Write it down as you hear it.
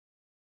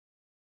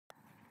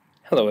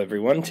Hello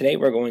everyone. Today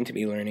we're going to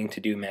be learning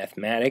to do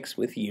mathematics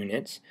with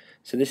units.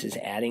 So this is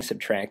adding,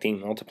 subtracting,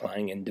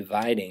 multiplying, and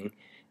dividing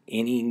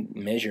any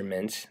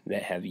measurements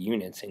that have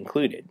units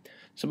included.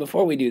 So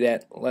before we do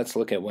that, let's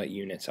look at what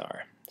units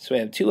are. So we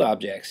have two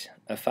objects,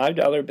 a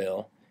 $5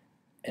 bill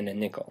and a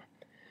nickel.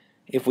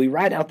 If we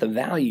write out the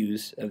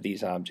values of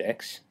these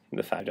objects,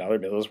 the $5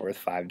 bill is worth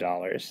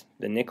 $5,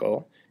 the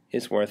nickel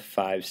is worth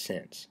 5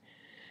 cents.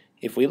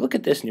 If we look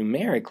at this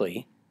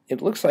numerically,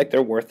 it looks like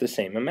they're worth the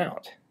same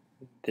amount.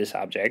 This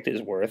object is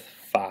worth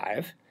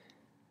 5.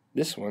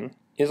 This one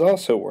is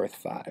also worth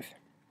 5.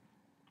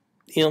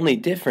 The only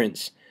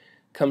difference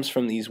comes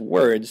from these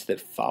words that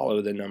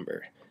follow the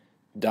number.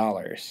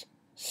 Dollars,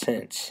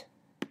 cents.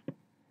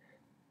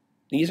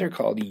 These are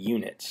called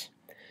units.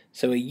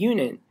 So a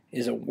unit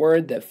is a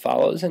word that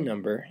follows a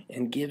number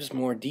and gives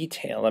more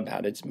detail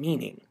about its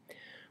meaning.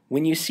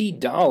 When you see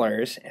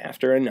dollars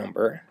after a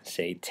number,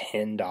 say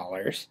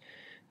 $10,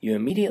 you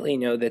immediately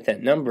know that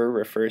that number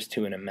refers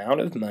to an amount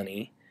of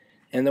money,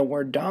 and the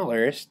word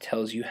dollars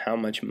tells you how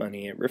much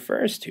money it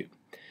refers to.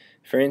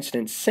 For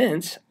instance,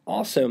 cents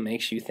also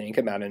makes you think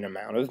about an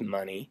amount of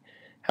money.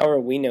 However,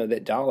 we know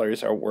that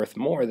dollars are worth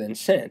more than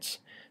cents,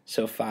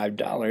 so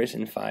 $5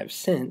 and 5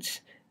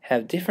 cents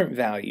have different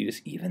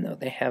values even though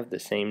they have the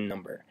same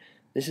number.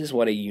 This is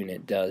what a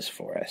unit does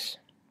for us.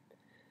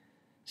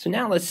 So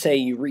now let's say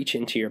you reach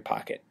into your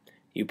pocket.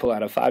 You pull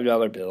out a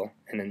 $5 bill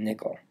and a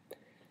nickel.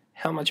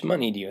 How much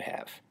money do you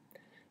have?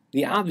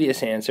 The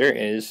obvious answer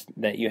is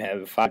that you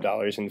have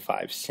 $5 and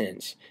 5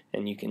 cents,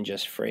 and you can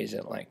just phrase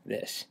it like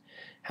this.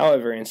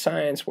 However, in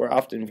science, we're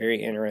often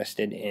very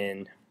interested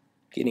in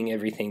getting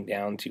everything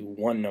down to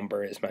one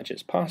number as much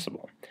as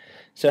possible.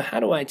 So how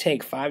do I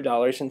take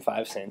 $5 and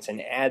 5 cents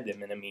and add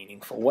them in a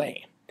meaningful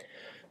way?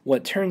 Well,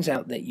 it turns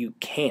out that you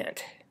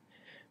can't,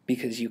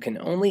 because you can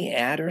only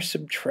add or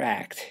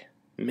subtract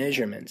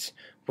measurements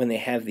when they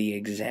have the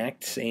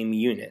exact same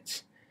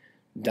units.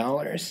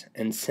 Dollars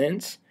and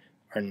cents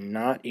are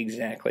not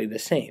exactly the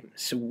same,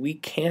 so we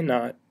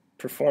cannot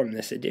perform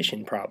this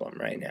addition problem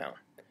right now.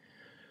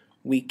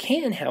 We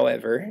can,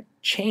 however,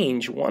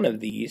 change one of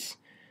these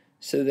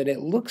so that it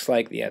looks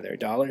like the other.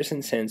 Dollars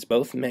and cents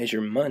both measure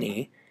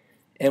money,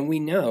 and we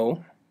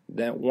know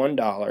that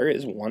 $1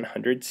 is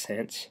 100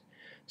 cents,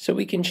 so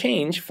we can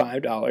change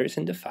 $5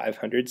 into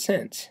 500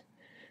 cents.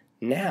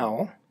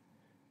 Now,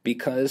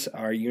 because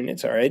our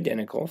units are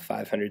identical,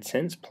 500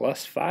 cents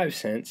plus 5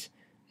 cents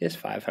is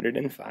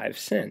 505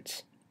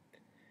 cents.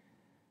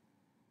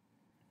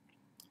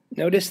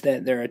 Notice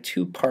that there are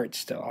two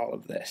parts to all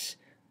of this.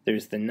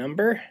 There's the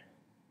number,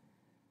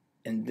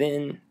 and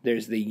then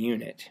there's the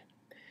unit.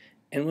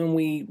 And when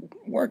we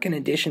work an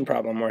addition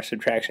problem or a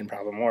subtraction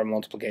problem or a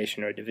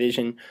multiplication or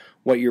division,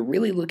 what you're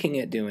really looking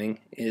at doing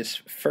is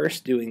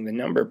first doing the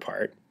number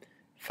part.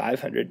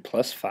 500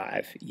 plus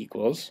 5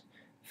 equals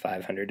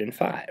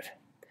 505.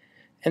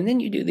 And then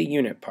you do the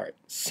unit part,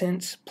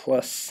 cents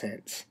plus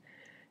cents.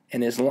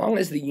 And as long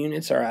as the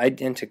units are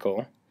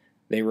identical,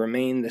 they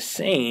remain the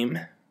same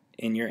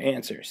in your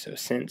answer. So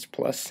cents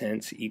plus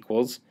cents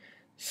equals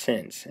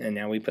cents. And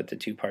now we put the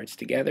two parts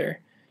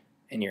together,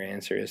 and your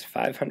answer is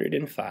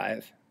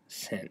 505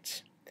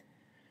 cents.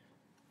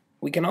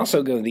 We can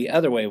also go the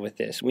other way with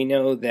this. We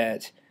know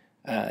that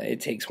it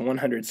takes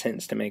 100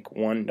 cents to make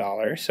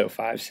 $1, so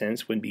 5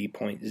 cents would be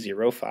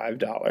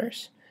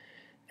 $0.05.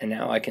 And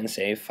now I can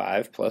say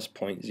 5 plus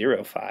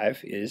 0.05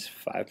 is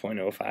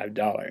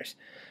 $5.05.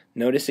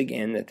 Notice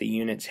again that the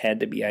units had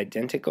to be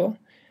identical,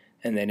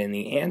 and that in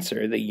the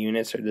answer the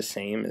units are the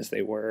same as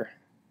they were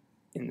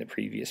in the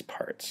previous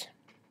parts.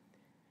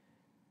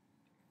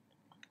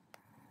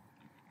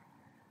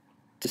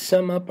 To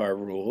sum up our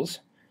rules,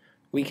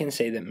 we can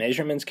say that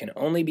measurements can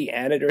only be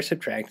added or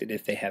subtracted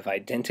if they have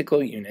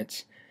identical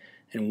units,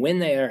 and when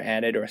they are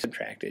added or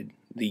subtracted,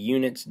 the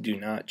units do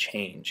not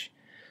change.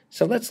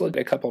 So let's look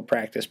at a couple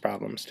practice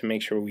problems to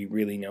make sure we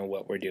really know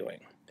what we're doing.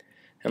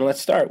 And let's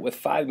start with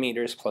 5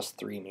 meters plus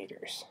 3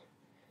 meters.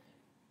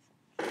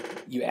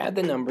 You add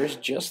the numbers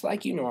just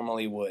like you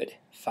normally would.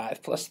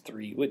 5 plus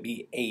 3 would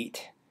be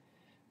 8.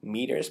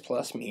 Meters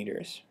plus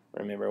meters.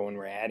 Remember, when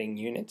we're adding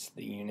units,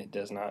 the unit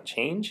does not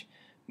change.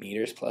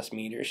 Meters plus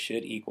meters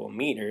should equal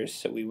meters,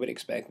 so we would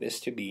expect this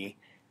to be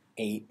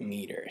 8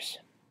 meters.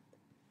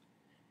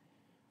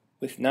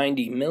 With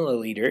 90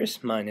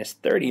 milliliters minus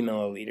 30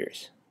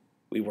 milliliters,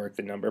 we work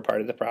the number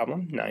part of the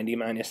problem. 90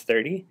 minus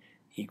 30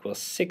 equals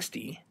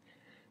 60.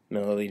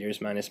 Milliliters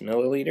minus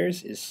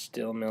milliliters is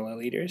still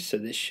milliliters, so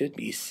this should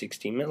be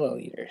 60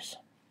 milliliters.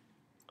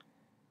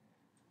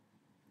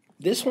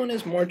 This one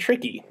is more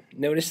tricky.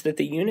 Notice that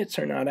the units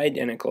are not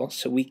identical,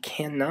 so we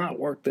cannot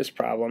work this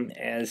problem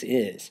as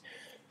is.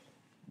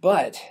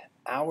 But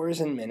hours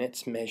and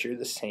minutes measure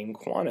the same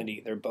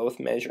quantity. They're both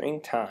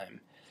measuring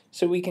time,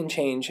 so we can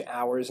change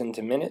hours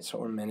into minutes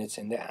or minutes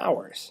into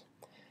hours.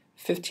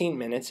 15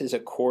 minutes is a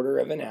quarter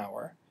of an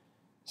hour.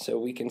 So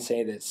we can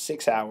say that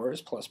 6 hours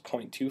plus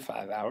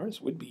 0.25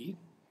 hours would be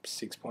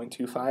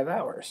 6.25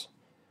 hours.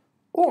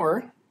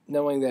 Or,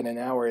 knowing that an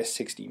hour is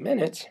 60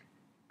 minutes,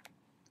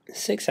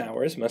 6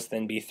 hours must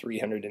then be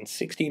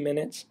 360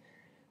 minutes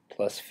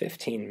plus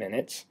 15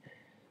 minutes.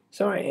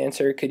 So our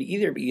answer could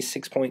either be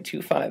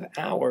 6.25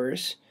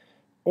 hours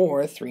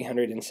or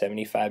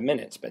 375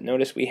 minutes. But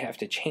notice we have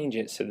to change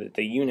it so that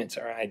the units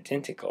are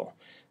identical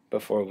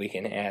before we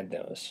can add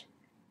those.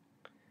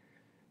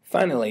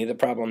 Finally, the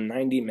problem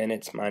 90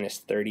 minutes minus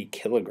 30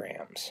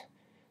 kilograms.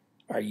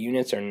 Our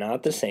units are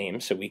not the same,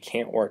 so we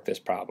can't work this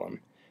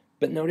problem.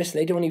 But notice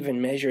they don't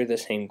even measure the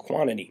same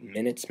quantity.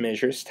 Minutes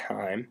measures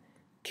time,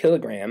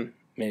 kilogram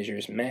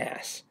measures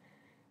mass.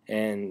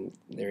 And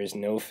there is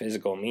no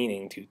physical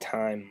meaning to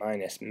time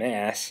minus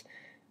mass.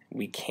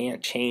 We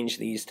can't change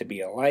these to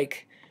be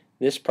alike.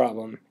 This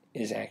problem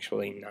is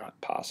actually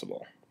not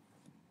possible.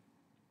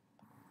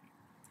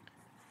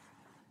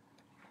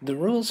 The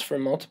rules for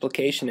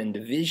multiplication and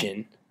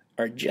division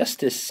are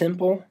just as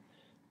simple,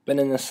 but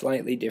in a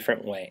slightly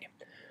different way.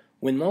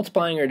 When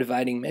multiplying or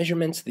dividing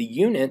measurements, the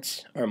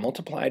units are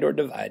multiplied or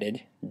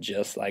divided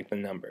just like the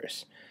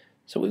numbers.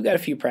 So we've got a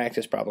few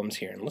practice problems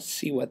here, and let's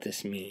see what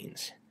this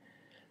means.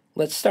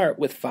 Let's start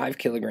with 5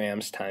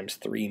 kilograms times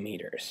 3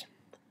 meters.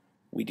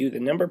 We do the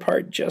number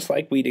part just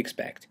like we'd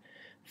expect.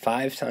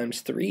 5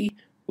 times 3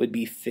 would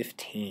be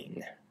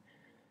 15.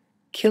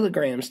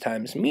 Kilograms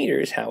times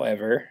meters,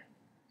 however,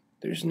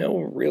 there's no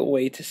real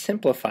way to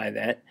simplify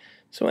that,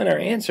 so in our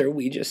answer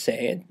we just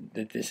say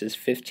that this is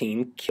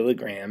 15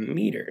 kilogram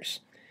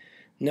meters.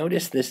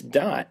 Notice this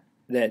dot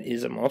that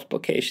is a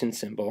multiplication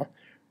symbol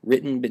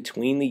written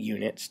between the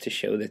units to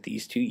show that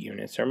these two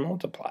units are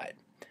multiplied.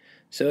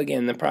 So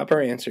again, the proper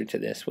answer to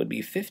this would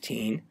be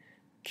 15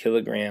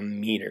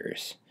 kilogram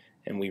meters,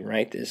 and we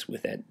write this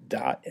with that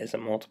dot as a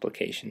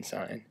multiplication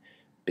sign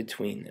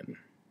between them.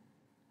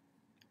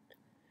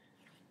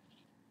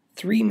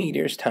 3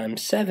 meters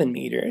times 7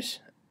 meters,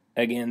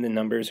 again the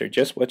numbers are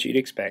just what you'd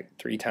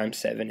expect. 3 times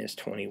 7 is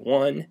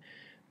 21.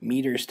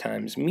 Meters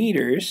times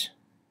meters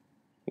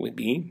would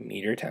be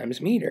meter times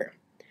meter.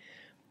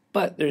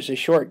 But there's a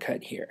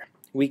shortcut here.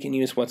 We can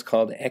use what's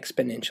called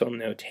exponential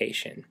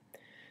notation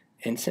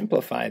and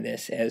simplify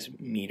this as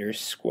meters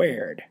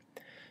squared.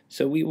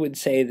 So we would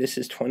say this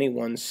is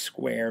 21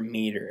 square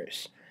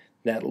meters.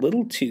 That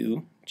little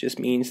 2 just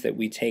means that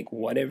we take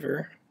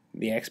whatever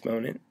the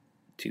exponent,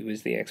 2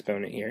 is the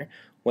exponent here,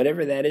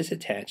 whatever that is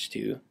attached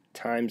to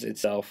times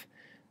itself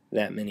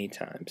that many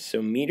times.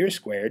 So meter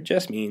squared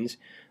just means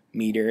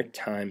meter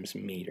times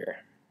meter.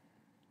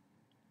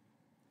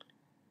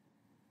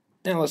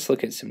 Now let's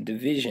look at some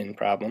division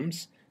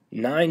problems.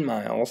 9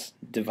 miles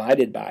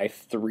divided by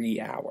 3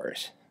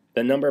 hours.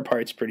 The number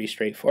part's pretty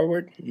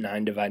straightforward.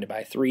 9 divided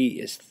by 3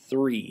 is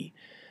 3.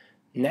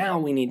 Now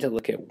we need to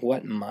look at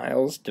what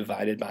miles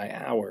divided by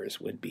hours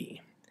would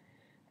be.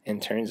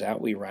 And turns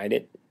out we write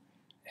it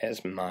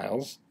as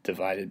miles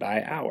divided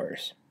by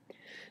hours.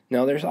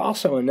 Now there's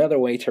also another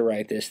way to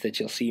write this that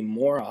you'll see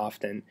more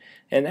often,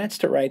 and that's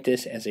to write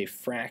this as a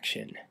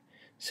fraction.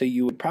 So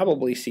you would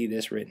probably see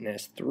this written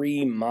as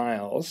 3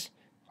 miles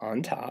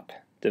on top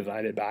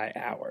divided by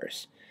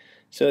hours.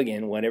 So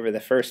again, whatever the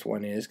first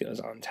one is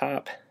goes on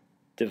top,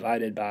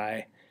 divided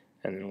by,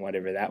 and then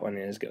whatever that one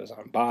is goes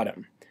on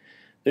bottom.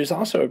 There's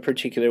also a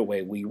particular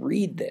way we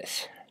read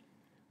this.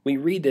 We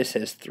read this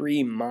as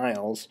 3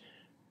 miles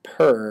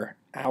per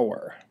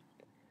hour,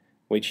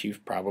 which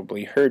you've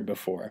probably heard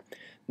before.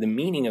 The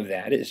meaning of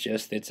that is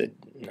just it's a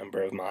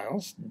number of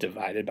miles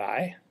divided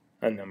by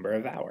a number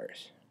of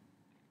hours.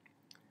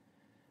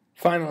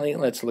 Finally,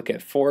 let's look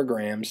at 4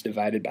 grams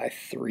divided by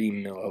 3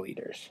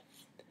 milliliters.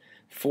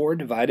 4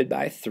 divided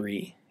by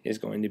 3 is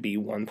going to be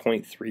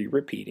 1.3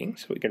 repeating,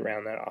 so we could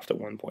round that off to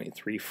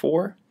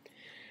 1.34.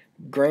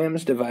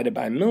 Grams divided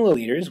by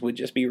milliliters would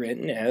just be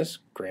written as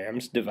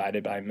grams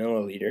divided by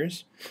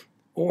milliliters,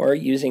 or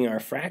using our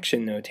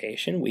fraction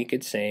notation, we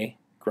could say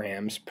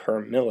grams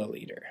per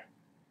milliliter.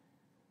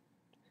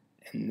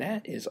 And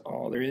that is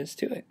all there is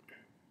to it.